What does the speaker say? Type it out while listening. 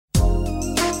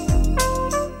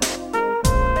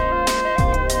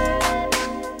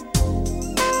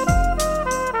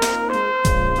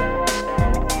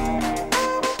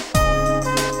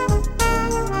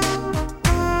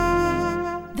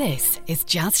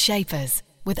Jazz Shapers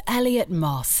with Elliot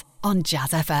Moss on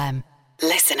Jazz FM.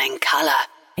 Listen in colour.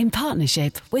 In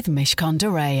partnership with Mishcon de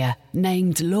Reya,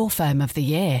 named Law Firm of the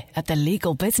Year at the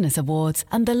Legal Business Awards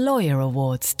and the Lawyer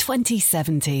Awards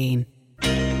 2017.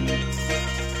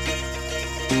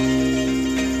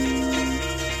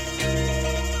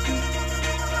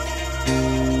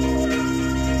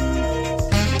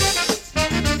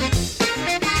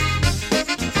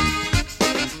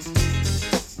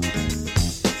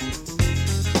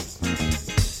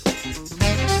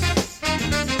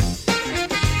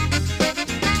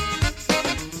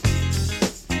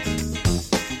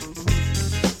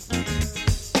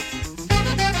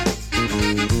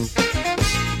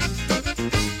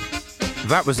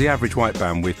 That was the Average White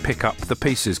Band with Pick Up the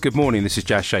Pieces. Good morning, this is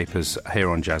Jazz Shapers here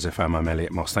on Jazz FM. I'm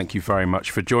Elliot Moss. Thank you very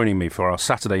much for joining me for our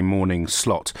Saturday morning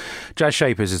slot. Jazz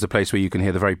Shapers is the place where you can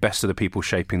hear the very best of the people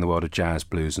shaping the world of jazz,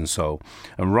 blues and soul.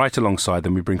 And right alongside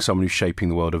them we bring someone who's shaping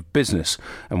the world of business,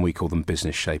 and we call them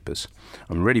Business Shapers.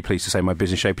 I'm really pleased to say my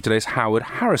business shaper today is Howard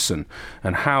Harrison.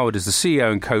 And Howard is the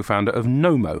CEO and co-founder of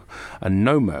Nomo. And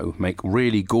Nomo make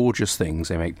really gorgeous things.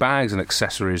 They make bags and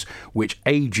accessories which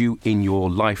aid you in your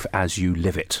life as you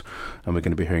live it. And we're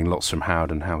going to be hearing lots from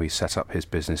Howard and how he set up his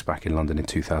business back in London in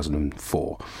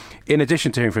 2004. In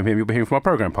addition to hearing from him, you'll be hearing from our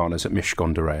programme partners at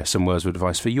Mishcon de Reya, some words of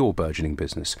advice for your burgeoning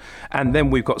business. And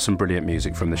then we've got some brilliant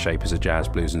music from the Shapers of Jazz,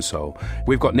 Blues and Soul.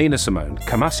 We've got Nina Simone,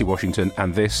 Kamasi Washington,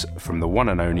 and this from the one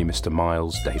and only Mr.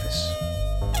 Miles Davis.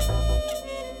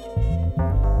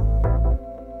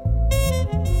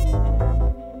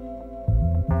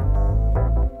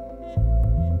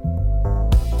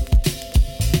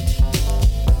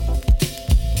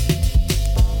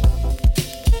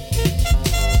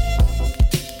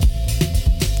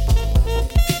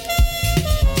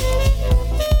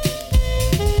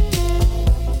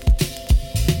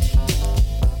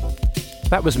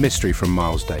 That was Mystery from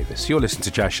Miles Davis. You're listening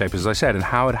to Jazz Shapers, as I said, and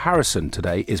Howard Harrison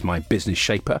today is my business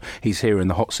shaper. He's here in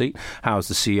the hot seat. Howard's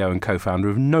the CEO and co-founder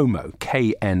of Nomo,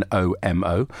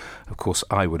 K-N-O-M-O. Of course,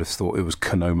 I would have thought it was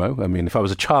Konomo. I mean, if I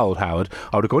was a child, Howard,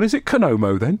 I would have gone, is it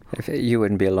Konomo then? You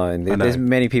wouldn't be alone. There's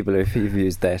many people who've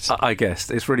used that. I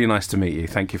guessed. It's really nice to meet you.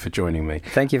 Thank you for joining me.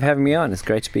 Thank you for having me on. It's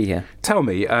great to be here. Tell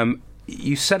me,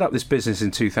 you set up this business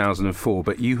in 2004,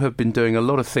 but you have been doing a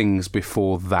lot of things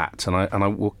before that, and I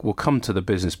will come to the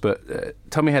business, but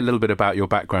tell me a little bit about your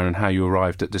background and how you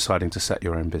arrived at deciding to set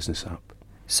your own business up.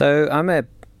 So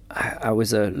I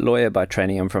was a lawyer by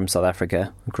training. I'm from South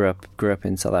Africa. Grew up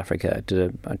in South Africa.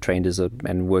 I trained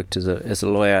and worked as a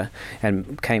lawyer,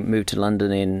 and moved to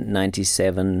London in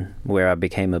 '97, where I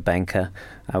became a banker.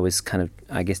 I was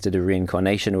did a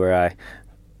reincarnation where I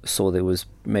saw there was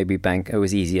it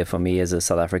was easier for me as a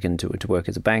South African to work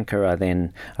as a banker.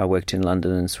 I worked in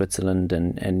London and Switzerland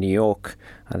and New York.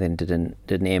 I then did an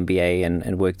MBA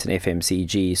and worked in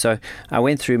FMCG. So I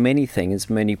went through many things,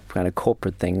 many kind of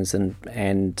corporate things,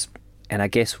 and I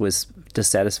guess was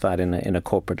dissatisfied in a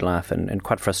corporate life and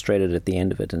quite frustrated at the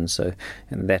end of it. And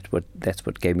that's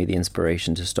what gave me the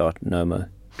inspiration to start Nomo.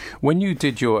 When you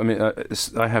did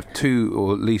I have two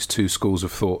or at least two schools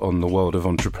of thought on the world of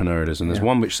entrepreneurialism. There's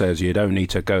one which says you don't need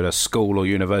to go to school or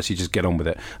university, just get on with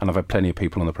it. And I've had plenty of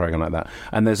people on the programme like that.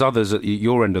 And there's others at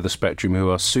your end of the spectrum who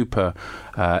are super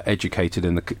educated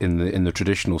in the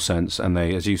traditional sense. And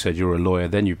they, as you said, you're a lawyer,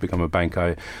 then you've become a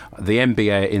banker. The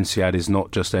MBA at INSEAD is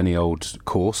not just any old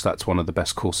course. That's one of the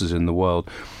best courses in the world.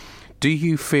 Do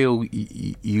you feel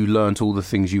you learnt all the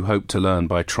things you hoped to learn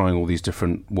by trying all these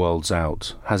different worlds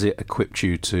out? Has it equipped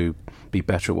you to be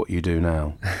better at what you do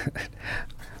now?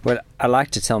 Well, I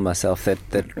like to tell myself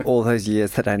that all those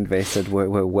years that I invested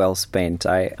were well spent.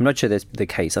 I'm not sure that's the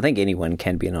case. I think anyone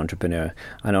can be an entrepreneur.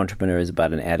 An entrepreneur is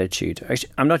about an attitude.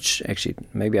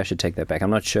 Maybe I should take that back. I'm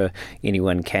not sure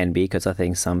anyone can be, because I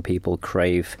think some people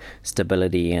crave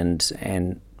stability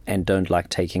and don't like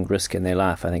taking risk in their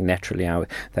life. I think naturally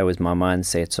that was my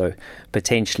mindset. So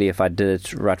potentially if I did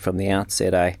it right from the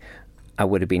outset, I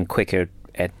would have been quicker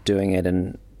at doing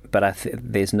it. But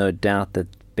there's no doubt that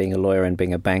being a lawyer and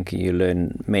being a banker, you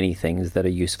learn many things that are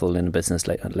useful in a business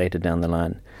later down the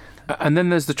line. And then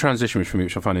there's the transition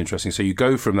which I find interesting. So you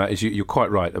go from that, you're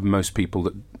quite right, most people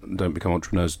that don't become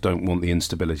entrepreneurs don't want the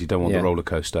instability, don't want the roller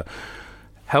coaster.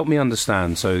 Help me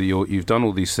understand. So you've done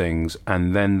all these things,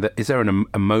 and then is there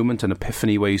a moment, an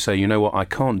epiphany where you say, you know what, I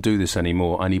can't do this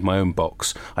anymore. I need my own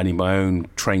box. I need my own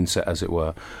train set, as it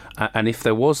were. And if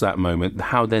there was that moment,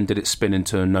 how then did it spin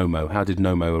into Nomo? How did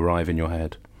Nomo arrive in your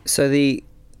head? So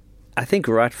I think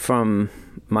right from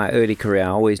my early career, I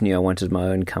always knew I wanted my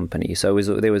own company. So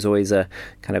there was always a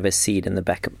kind of a seed in the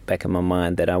back of my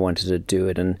mind that I wanted to do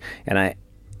it, and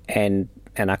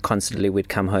I constantly would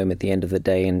come home at the end of the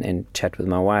day and chat with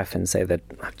my wife and say that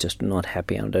I'm just not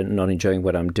happy, I'm not enjoying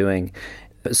what I'm doing.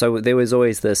 So there was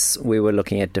always this, we were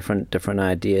looking at different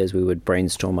ideas, we would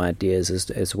brainstorm ideas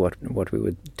as what we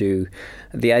would do.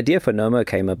 The idea for Nomo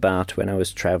came about when I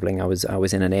was traveling. I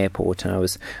was in an airport,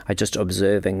 and I just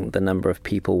observing the number of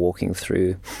people walking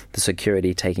through the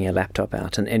security taking a laptop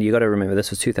out. And you got to remember, this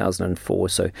was 2004,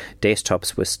 so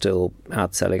desktops were still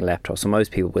outselling laptops. So most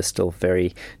people were still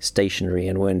very stationary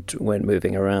and weren't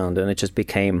moving around. And it just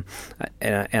became,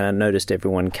 and I noticed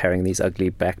everyone carrying these ugly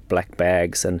black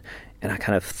bags, and I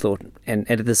kind of thought, and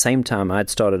at the same time, I'd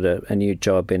started a new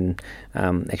job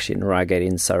actually in Reigate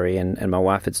in Surrey, and my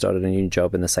wife had started a new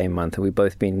job in the same month, and we'd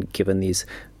both been given these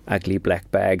ugly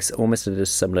black bags almost at a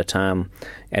similar time,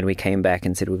 and we came back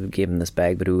and said we would give them this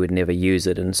bag, but we would never use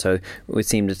it, and so it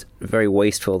seemed very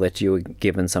wasteful that you were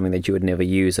given something that you would never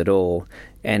use at all,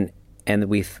 and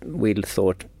we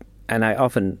thought, and I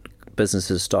often,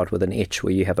 businesses start with an itch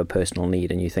where you have a personal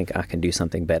need and you think, I can do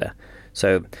something better.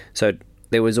 So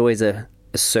there was always a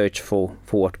search for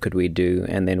what could we do,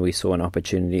 and then we saw an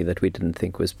opportunity that we didn't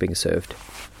think was being served.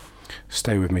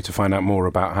 Stay with me to find out more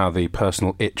about how the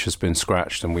personal itch has been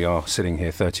scratched, and we are sitting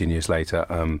here 13 years later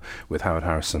with Howard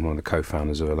Harrison, one of the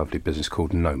co-founders of a lovely business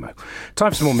called Nomo.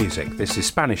 Time for some more music. This is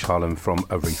Spanish Harlem from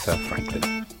Aretha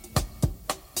Franklin.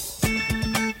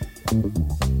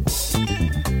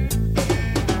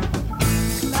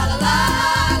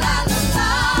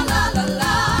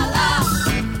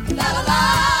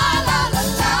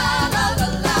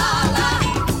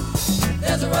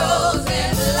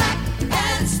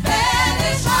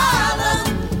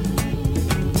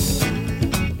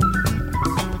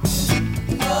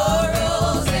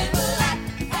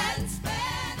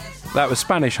 That was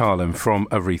Spanish Harlem from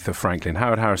Aretha Franklin.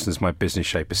 Howard Harrison is my business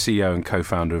shaper, CEO and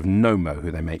co-founder of Nomo,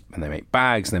 who they make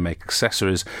bags, and they make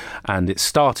accessories, and it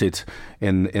started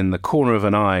in the corner of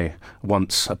an eye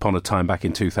once upon a time back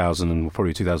in 2000 and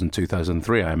probably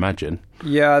 2003, I imagine.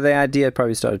 Yeah, the idea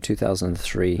probably started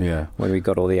 2003. Yeah, when we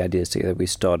got all the ideas together. We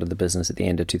started the business at the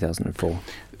end of 2004.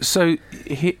 So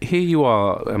here you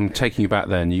are, taking you back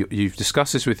then. You've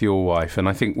discussed this with your wife, and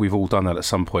I think we've all done that at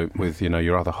some point with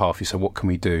your other half. You said, "What can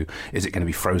we do? Is it going to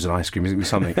be frozen ice cream? Is it going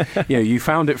to be something?" You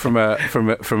found it from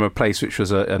a place which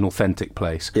was an authentic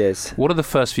place. Yes. What are the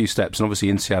first few steps? And obviously,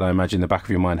 INSEAD, I imagine, in the back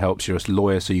of your mind helps. You're a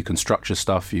lawyer, so you can structure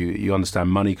stuff. You understand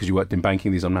money because you worked in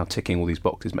banking. I'm now ticking all these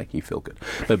boxes, making you feel good.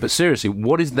 But seriously,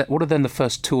 what are then the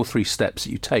first 2 or 3 steps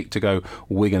that you take to go,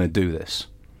 we're going to do this?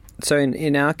 So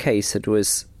in our case, it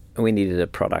was, we needed a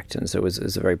product, and so it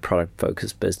was a very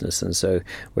product-focused business, and so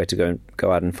we had to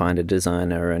go out and find a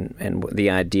designer, and the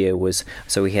idea was,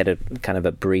 so we had a kind of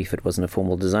a brief. It wasn't a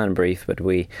formal design brief, but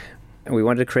we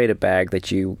wanted to create a bag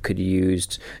that you could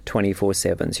use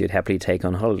 24/7, so you'd happily take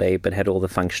on holiday, but had all the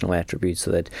functional attributes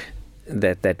so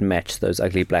that matched those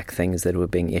ugly black things that were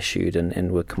being issued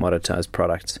and were commoditized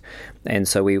products. And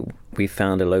so we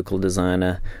found a local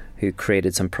designer who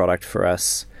created some product for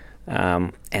us,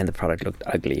 and the product looked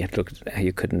ugly. It looked,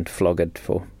 you couldn't flog it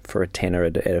for a tenner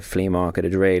at a flea market.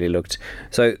 It really looked.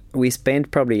 So we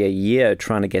spent probably a year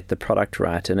trying to get the product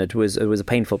right, and it was a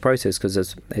painful process because,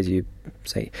 as you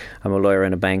say, I'm a lawyer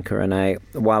and a banker, and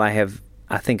while I have,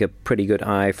 I think, a pretty good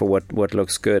eye for what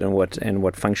looks good and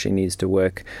what functionally needs to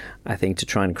work, I think to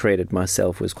try and create it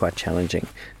myself was quite challenging.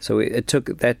 So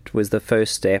that was the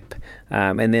first step,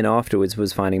 and then afterwards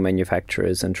was finding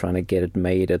manufacturers and trying to get it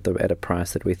made at a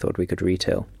price that we thought we could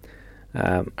retail.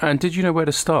 And did you know where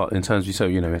to start in terms of, so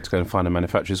you have to go and find a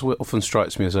manufacturer? It often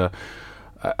strikes me as a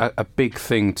big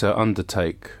thing to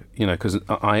undertake, because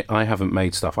I haven't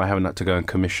made stuff. I haven't had to go and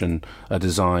commission a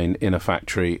design in a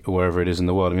factory wherever it is in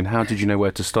the world. I mean, how did you know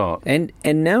where to start? And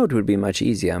now it would be much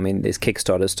easier. I mean, there's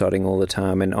Kickstarter starting all the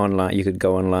time, and online you could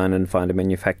go online and find a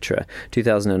manufacturer.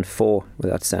 2004,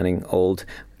 without sounding old,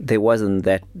 there wasn't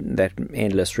that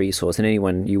endless resource, and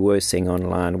anyone you were seeing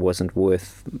online wasn't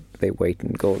worth their weight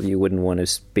in gold. You wouldn't want to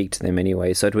speak to them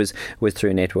anyway. So it was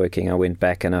through networking. I went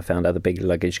back and I found other big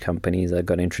luggage companies. I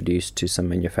got introduced to some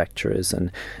manufacturers,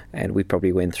 and we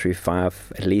probably went through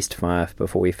at least five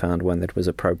before we found one that was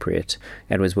appropriate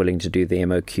and was willing to do the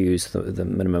MOQs, the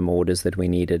minimum orders that we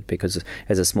needed, because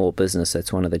as a small business,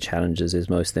 that's one of the challenges, is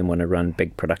most of them want to run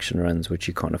big production runs, which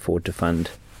you can't afford to fund.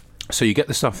 So you get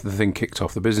the thing kicked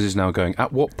off. The business is now going.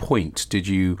 At what point did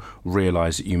you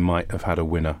realise that you might have had a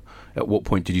winner? At what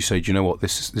point did you say, do you know what,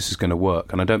 this is going to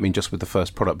work? And I don't mean just with the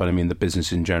first product, but I mean the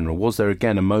business in general. Was there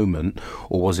again a moment,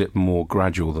 or was it more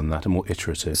gradual than that and more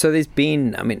iterative? So there's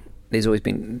always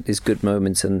been good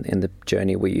moments in the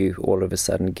journey where you all of a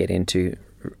sudden get into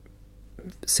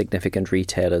significant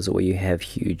retailers, or you have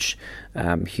huge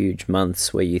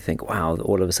months where you think, wow,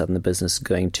 all of a sudden the business is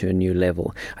going to a new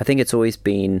level. I think it's always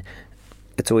been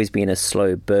a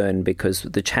slow burn because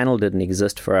the channel didn't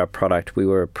exist for our product. We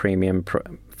were a premium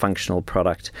functional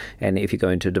product, and if you go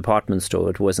into a department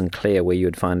store, it wasn't clear where you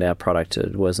would find our product.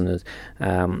 It wasn't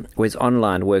whereas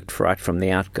online worked right from the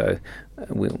outgo.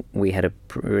 We had a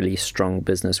really strong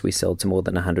business. We sold to more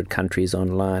than 100 countries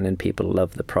online, and people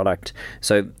love the product.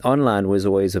 So online was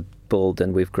always a build,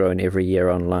 and we've grown every year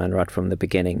online right from the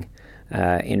beginning.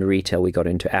 In retail, we got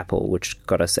into Apple, which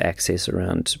got us access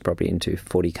around probably into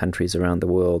 40 countries around the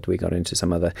world. We got into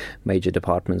some other major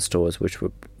department stores, which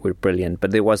were brilliant.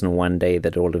 But there wasn't one day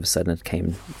that all of a sudden it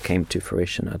came to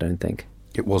fruition, I don't think.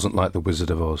 It wasn't like the Wizard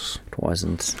of Oz. It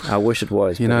wasn't. I wish it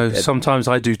was. Sometimes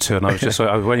I do too, and I was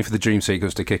waiting for the dream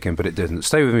sequence to kick in, but it didn't.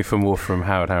 Stay with me for more from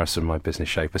Howard Harrison, my business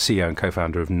shaper, CEO and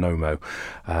co-founder of Nomo.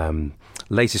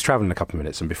 Latest travel in a couple of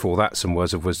minutes, and before that, some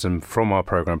words of wisdom from our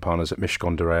programme partners at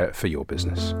Mishcon de Reya for your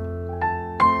business.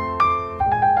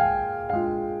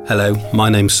 Hello, my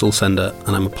name's Saul Sender,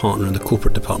 and I'm a partner in the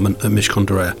corporate department at Mishcon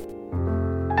de Reya.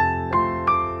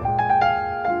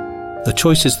 The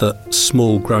choices that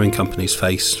small growing companies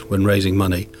face when raising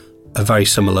money are very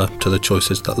similar to the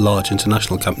choices that large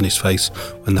international companies face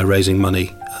when they're raising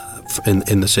money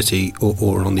in the city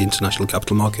or on the international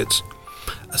capital markets.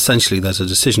 Essentially, there's a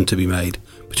decision to be made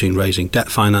between raising debt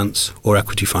finance or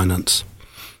equity finance.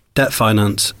 Debt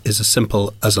finance is as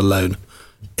simple as a loan.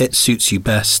 It suits you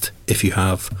best if you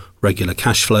have regular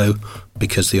cash flow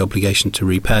because the obligation to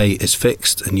repay is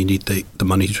fixed and you need the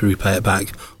money to repay it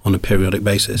back on a periodic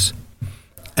basis.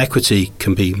 Equity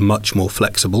can be much more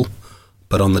flexible,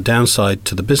 but on the downside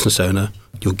to the business owner,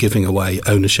 you're giving away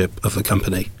ownership of the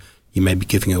company. You may be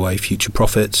giving away future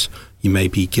profits, you may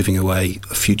be giving away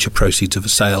future proceeds of a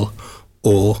sale,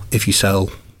 or if you sell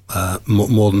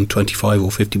more than 25 or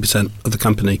 50% of the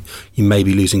company, you may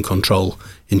be losing control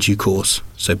in due course.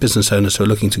 So business owners who are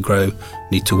looking to grow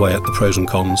need to weigh up the pros and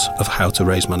cons of how to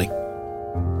raise money.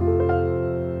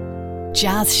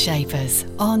 Jazz Shapers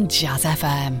on Jazz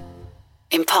FM.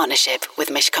 In partnership with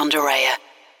Mishcon de Reya.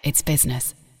 It's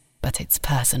business, but it's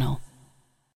personal.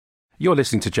 You're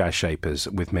listening to Jazz Shapers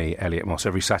with me, Elliot Moss.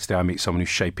 Every Saturday I meet someone who's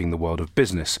shaping the world of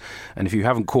business. And if you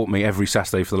haven't caught me every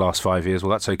Saturday for the last 5 years, well,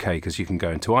 that's okay, because you can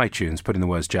go into iTunes, put in the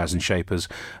words Jazz and Shapers,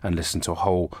 and listen to a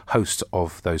whole host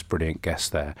of those brilliant guests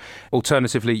there.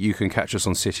 Alternatively, you can catch us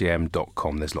on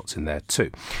citym.com. There's lots in there too.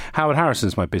 Howard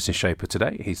Harrison's my business shaper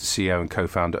today. He's the CEO and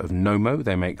co-founder of Nomo.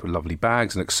 They make lovely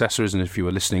bags and accessories, and if you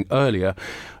were listening earlier,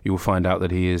 you will find out that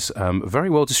he is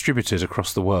very well distributed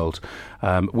across the world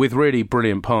with really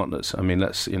brilliant partners. I mean,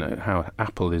 how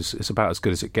Apple is about as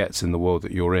good as it gets in the world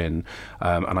that you're in.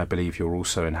 And I believe you're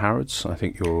also in Harrods. I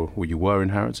think you were in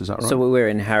Harrods, is that right? So we're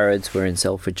in Harrods, we're in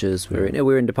Selfridges,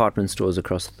 we're in department stores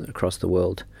across the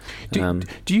world. Do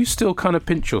you still kind of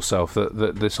pinch yourself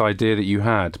that this idea that you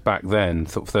had back then,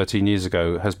 13 years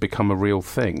ago, has become a real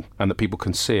thing, and that people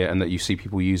can see it, and that you see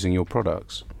people using your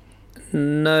products?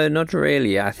 No, not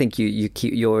really. I think you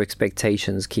keep your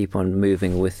expectations keep on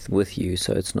moving with you,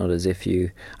 so it's not as if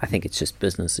I think it's just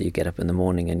business. So you get up in the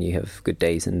morning and you have good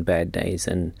days and bad days,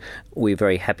 and we're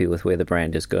very happy with where the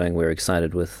brand is going. We're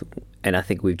excited and I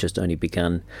think we've just only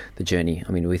begun the journey.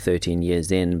 I mean, we're 13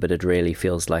 years in, but it really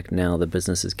feels like now the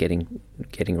business is getting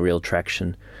real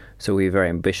traction. So we're very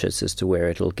ambitious as to where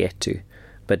it'll get to.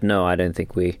 But no, I don't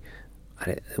think we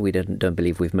don't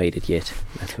believe we've made it yet,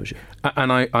 that's for sure.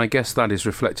 And I guess that is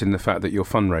reflected in the fact that you're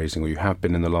fundraising, or you have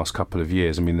been in the last couple of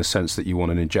years. I mean, the sense that you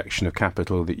want an injection of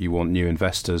capital, that you want new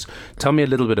investors. Tell me a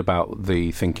little bit about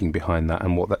the thinking behind that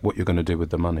and what you're going to do with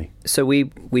the money. So we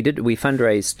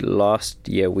fundraised last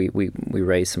year. We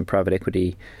raised some private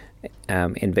equity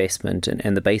investment,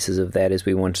 and the basis of that is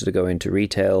we wanted to go into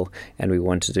retail, and we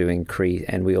wanted to increase,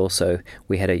 and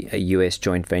we had a US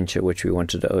joint venture which we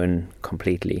wanted to own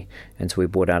completely, and so we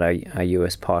bought out our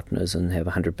US partners and have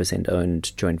 100% owned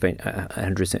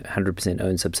 100%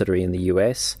 owned subsidiary in the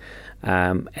US,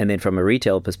 and then from a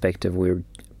retail perspective, we're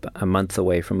a month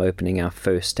away from opening our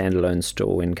first standalone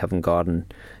store in Covent Garden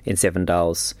in Seven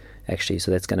Dials, actually.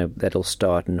 So that'll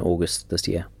start in August this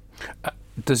year.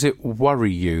 Does it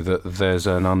worry you that there's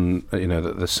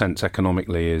that the sense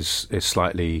economically is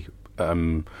slightly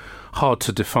hard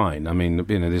to define? I mean,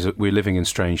 we're living in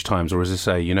strange times, or is this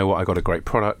I got a great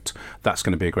product, that's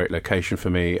going to be a great location for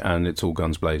me, and it's all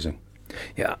guns blazing?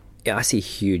 Yeah, I see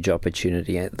huge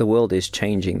opportunity. The world is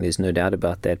changing, there's no doubt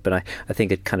about that, but I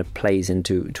think it kind of plays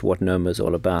into what Nomo's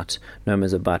all about.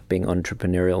 Nomo's about being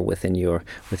entrepreneurial within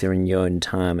your own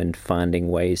time and finding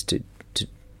ways to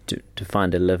to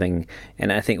find a living.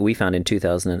 And I think we found in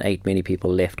 2008 many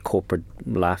people left corporate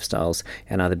lifestyles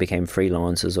and either became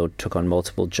freelancers or took on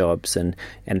multiple jobs and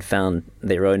found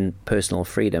their own personal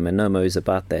freedom. And Nomo is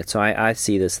about that. So I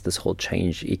see this whole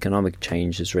change, economic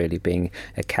change, as really being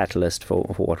a catalyst for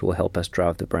what will help us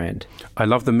drive the brand. I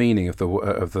love the meaning of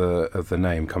the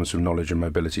name. Comes from knowledge and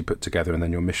mobility put together, and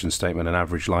then your mission statement: an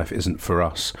average life isn't for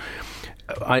us.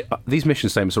 These mission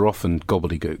statements are often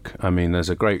gobbledygook. I mean, there's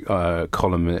a great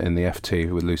column in the FT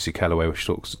with Lucy Kellaway, which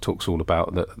talks all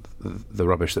about the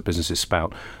rubbish that businesses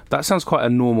spout. That sounds quite a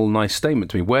normal, nice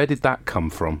statement to me. Where did that come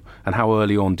from, and how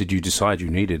early on did you decide you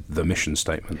needed the mission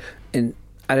statement?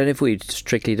 I don't know if we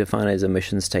strictly define it as a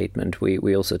mission statement.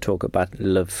 We also talk about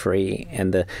live free,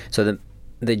 and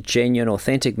the genuine,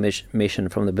 authentic mission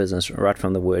from the business, right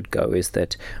from the word go, is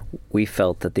that we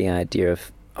felt that the idea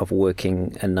of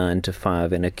working a 9 to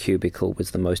 5 in a cubicle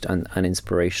was the most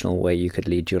uninspirational way you could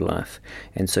lead your life.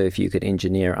 And so if you could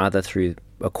engineer either through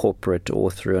a corporate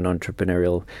or through an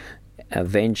entrepreneurial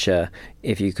venture,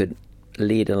 if you could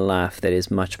lead a life that is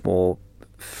much more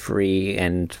free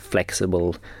and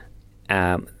flexible,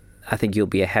 I think you'll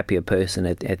be a happier person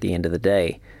at the end of the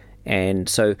day. And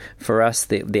so for us,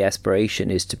 the aspiration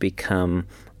is to become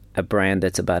a brand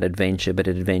that's about adventure, but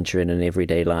adventure in an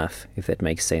everyday life, if that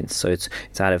makes sense. So it's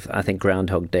out of, I think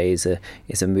Groundhog Day is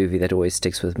a movie that always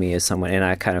sticks with me as someone, and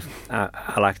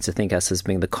I like to think us as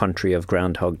being the contrary of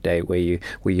Groundhog Day, where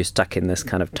you're stuck in this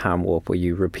kind of time warp where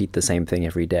you repeat the same thing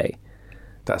every day.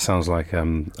 That sounds like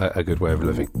a good way of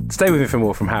living. Stay with me for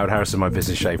more from Howard Harrison, my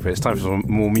business shaper. It's time for some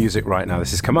more music right now.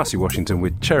 This is Kamasi Washington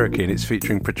with Cherokee, and it's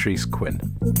featuring Patrice Quinn.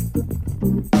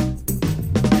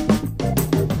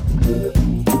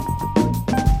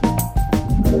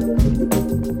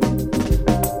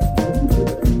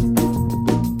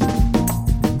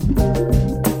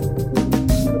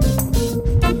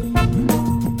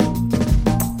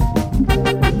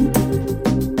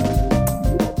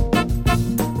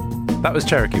 That was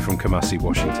Cherokee from Kamasi,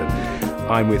 Washington.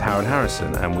 I'm with Howard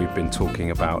Harrison, and we've been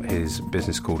talking about his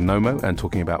business called Nomo and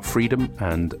talking about freedom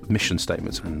and mission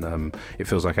statements. And it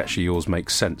feels like actually yours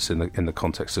makes sense in the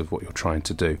context of what you're trying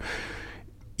to do.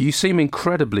 You seem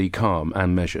incredibly calm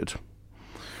and measured.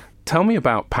 Tell me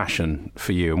about passion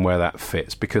for you and where that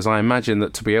fits, because I imagine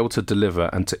that to be able to deliver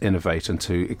and to innovate and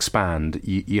to expand,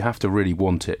 you have to really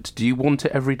want it. Do you want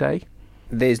it every day?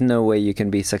 There's no way you can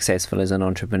be successful as an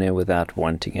entrepreneur without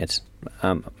wanting it.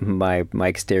 My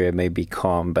exterior may be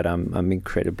calm, but I'm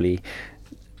incredibly,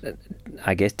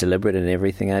 I guess, deliberate in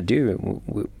everything I do.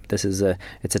 It's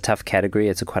a tough category.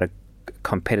 It's quite a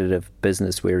competitive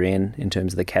business we're in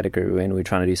terms of the category we're in. We're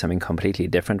trying to do something completely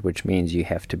different, which means you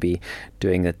have to be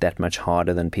doing it that much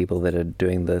harder than people that are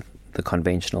doing the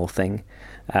conventional thing.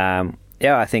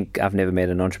 I think I've never met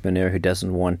an entrepreneur who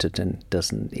doesn't want it and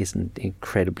isn't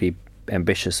incredibly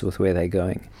ambitious with where they're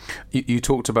going. You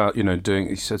talked about,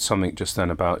 you said something just then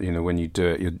about, when you do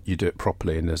it, you do it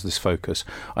properly and there's this focus.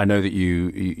 I know that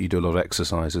you do a lot of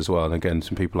exercise as well. And again,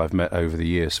 some people I've met over the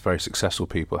years, very successful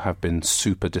people, have been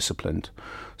super disciplined.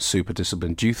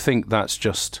 Do you think that's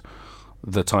just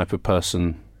the type of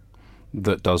person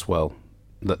that does well,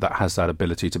 that has that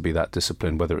ability to be that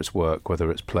disciplined, whether it's work,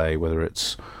 whether it's play, whether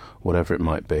it's whatever it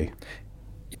might be?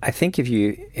 I think if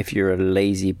you're a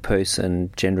lazy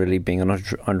person, generally being an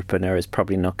entrepreneur is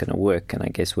probably not going to work. And I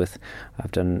guess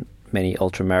I've done many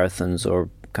ultra marathons or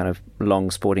kind of long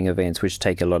sporting events, which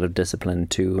take a lot of discipline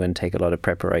too and take a lot of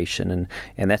preparation.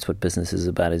 And that's what business is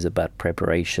about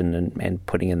preparation and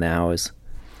putting in the hours.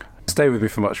 Stay with me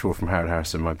for much more from Howard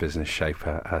Harrison, my business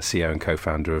shaper, CEO and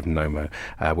co-founder of Nomo.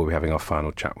 We'll be having our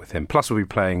final chat with him. Plus, we'll be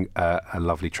playing a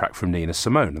lovely track from Nina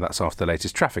Simone, and that's after the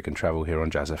latest traffic and travel here on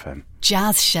Jazz FM.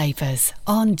 Jazz Shapers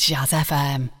on Jazz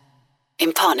FM.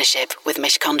 In partnership with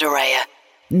Mishcon de Reya.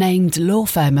 Named Law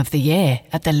Firm of the Year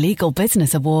at the Legal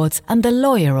Business Awards and the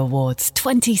Lawyer Awards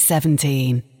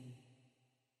 2017.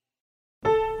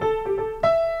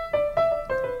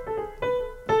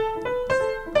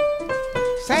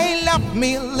 Say love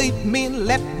me, leave me,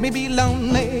 let me be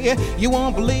lonely. You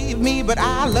won't believe me, but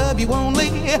I love you only.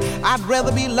 I'd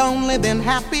rather be lonely than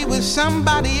happy with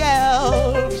somebody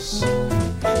else.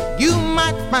 You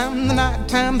might find the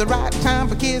nighttime the right time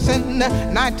for kissing.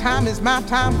 Nighttime is my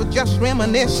time for just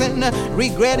reminiscing,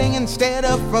 regretting instead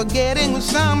of forgetting with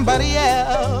somebody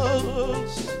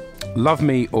else. Love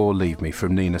Me or Leave Me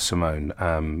from Nina Simone,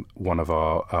 one of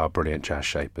our brilliant jazz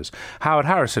shapers. Howard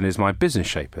Harrison is my business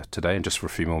shaper today, and just for a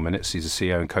few more minutes, he's the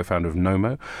CEO and co-founder of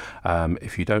Nomo.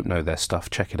 If you don't know their stuff,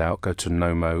 check it out. Go to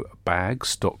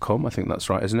nomobags.com. I think that's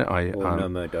right, isn't it? Or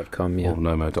nomo.com, yeah. Or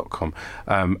nomo.com.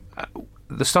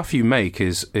 The stuff you make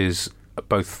is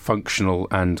both functional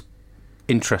and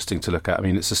interesting to look at. I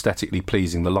mean, it's aesthetically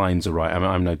pleasing. The lines are right. I mean,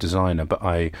 I'm no designer, but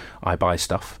I buy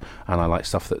stuff, and I like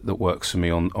stuff that works for me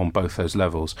on both those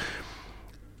levels.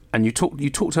 And you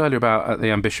talked earlier about the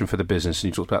ambition for the business, and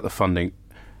you talked about the funding.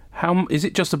 How is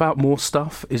it just about more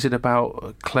stuff? Is it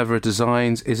about cleverer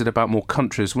designs? Is it about more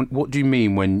countries? What do you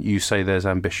mean when you say there's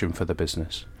ambition for the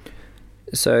business?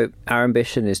 So our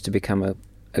ambition is to become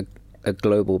a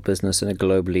global business and a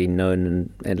globally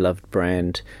known and loved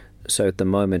brand. So at the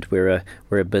moment we're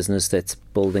a business that's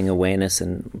building awareness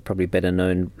and probably better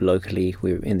known locally.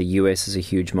 We're in the US is a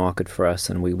huge market for us,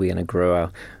 and we're going to grow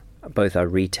both our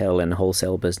retail and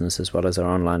wholesale business as well as our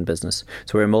online business.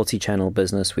 So we're a multi-channel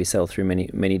business. We sell through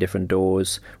many different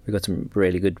doors. We've got some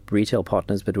really good retail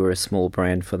partners, but we're a small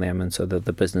brand for them, and so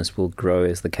the business will grow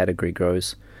as the category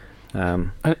grows.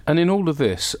 And in all of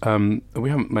this, we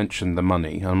haven't mentioned the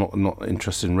money. I'm not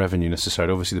interested in revenue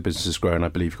necessarily. Obviously, the business has grown. I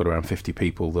believe you've got around 50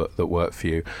 people that work for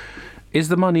you. Is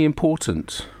the money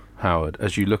important, Howard,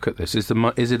 as you look at this? Is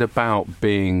it about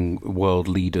being world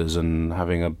leaders and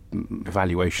having a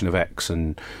valuation of X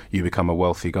and you become a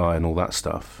wealthy guy and all that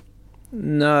stuff?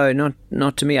 No,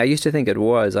 not to me. I used to think it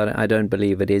was. I don't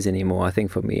believe it is anymore. I think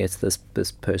for me it's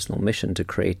this personal mission to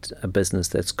create a business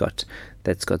that's got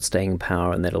staying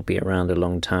power and that'll be around a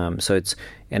long time. So it's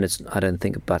I don't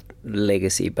think about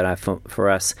legacy, but for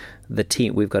us, the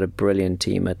team, we've got a brilliant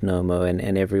team at Nomo,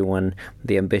 and everyone,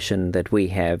 the ambition that we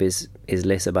have is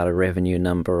less about a revenue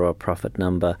number or a profit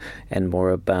number and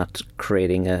more about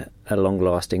creating a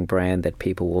long-lasting brand that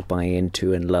people will buy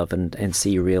into and love and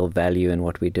see real value in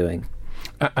what we're doing.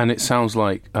 And it sounds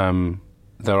like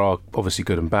there are obviously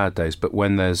good and bad days, but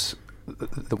when there's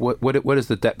where does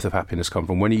the depth of happiness come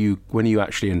from? When are you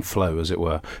actually in flow, as it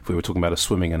were? If we were talking about a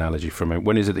swimming analogy for a moment,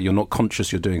 when is it that you're not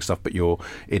conscious you're doing stuff, but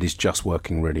it is just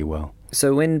working really well?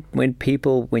 So when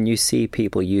you see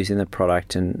people using the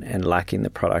product and liking the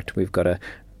product, we've got a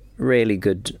really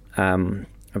good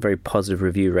a very positive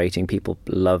review rating. People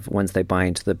love, once they buy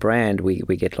into the brand, we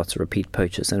get lots of repeat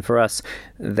purchase. And for us,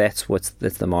 that's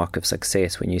the mark of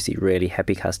success, when you see really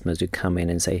happy customers who come in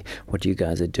and say, what you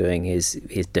guys are doing is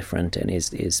different and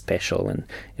is special.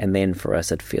 And then for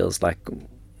us, it feels like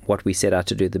what we set out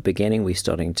to do at the beginning, we're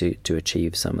starting to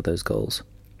achieve some of those goals.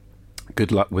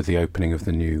 Good luck with the opening of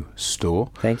the new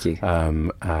store. Thank you.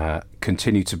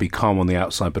 Continue to be calm on the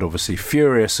outside, but obviously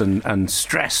furious and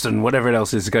stressed and whatever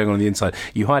else is going on the inside.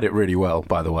 You hide it really well,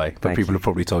 by the way, but people have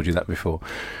probably told you that before.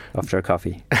 After a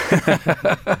coffee.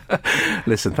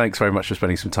 Listen, thanks very much for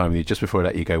spending some time with you. Just before I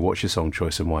let you go, what's your song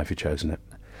choice and why have you chosen it?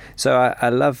 So I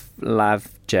love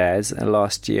live jazz.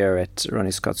 Last year at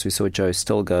Ronnie Scott's, we saw Joe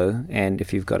Stilgoe, and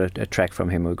if you've got a track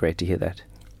from him, it would be great to hear that.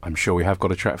 I'm sure we have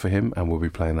got a track for him, and we'll be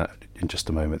playing that in just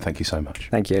a moment. Thank you so much.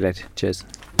 Thank you, Elliot. Cheers.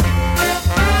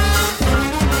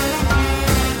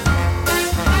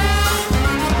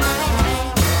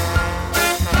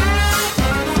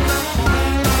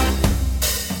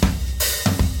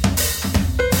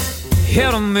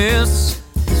 Hit or miss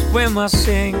is when I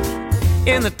sing,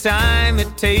 in the time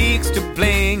it takes to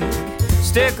blink.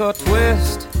 Stick or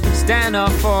twist, stand or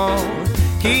fall,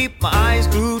 keep my eyes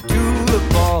glued to the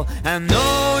ball. I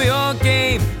know your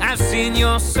game, I've seen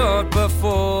your sword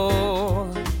before.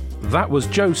 That was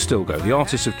Joe Stilgoe, the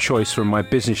artist of choice from my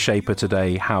business shaper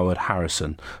today, Howard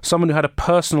Harrison. Someone who had a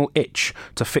personal itch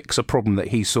to fix a problem that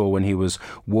he saw when he was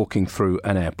walking through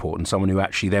an airport, and someone who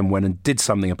actually then went and did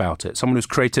something about it. Someone who's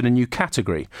created a new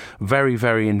category, very,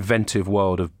 very inventive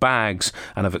world of bags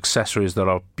and of accessories that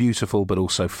are beautiful but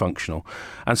also functional.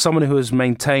 And someone who has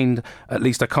maintained at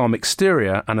least a calm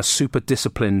exterior and a super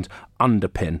disciplined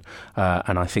underpin,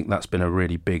 and I think that's been a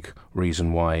really big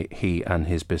reason why he and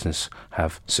his business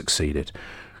have succeeded.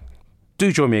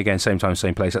 Do join me again, same time,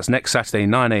 same place. That's next Saturday,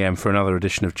 9 a.m. for another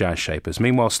edition of Jazz Shapers.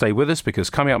 Meanwhile, stay with us,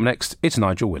 because coming up next, it's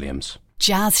Nigel Williams.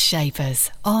 Jazz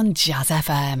Shapers on Jazz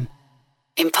FM.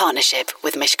 In partnership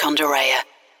with Mishcon de Reya.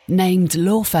 Named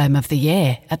Law Firm of the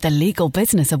Year at the Legal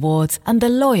Business Awards and the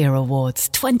Lawyer Awards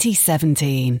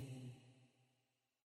 2017.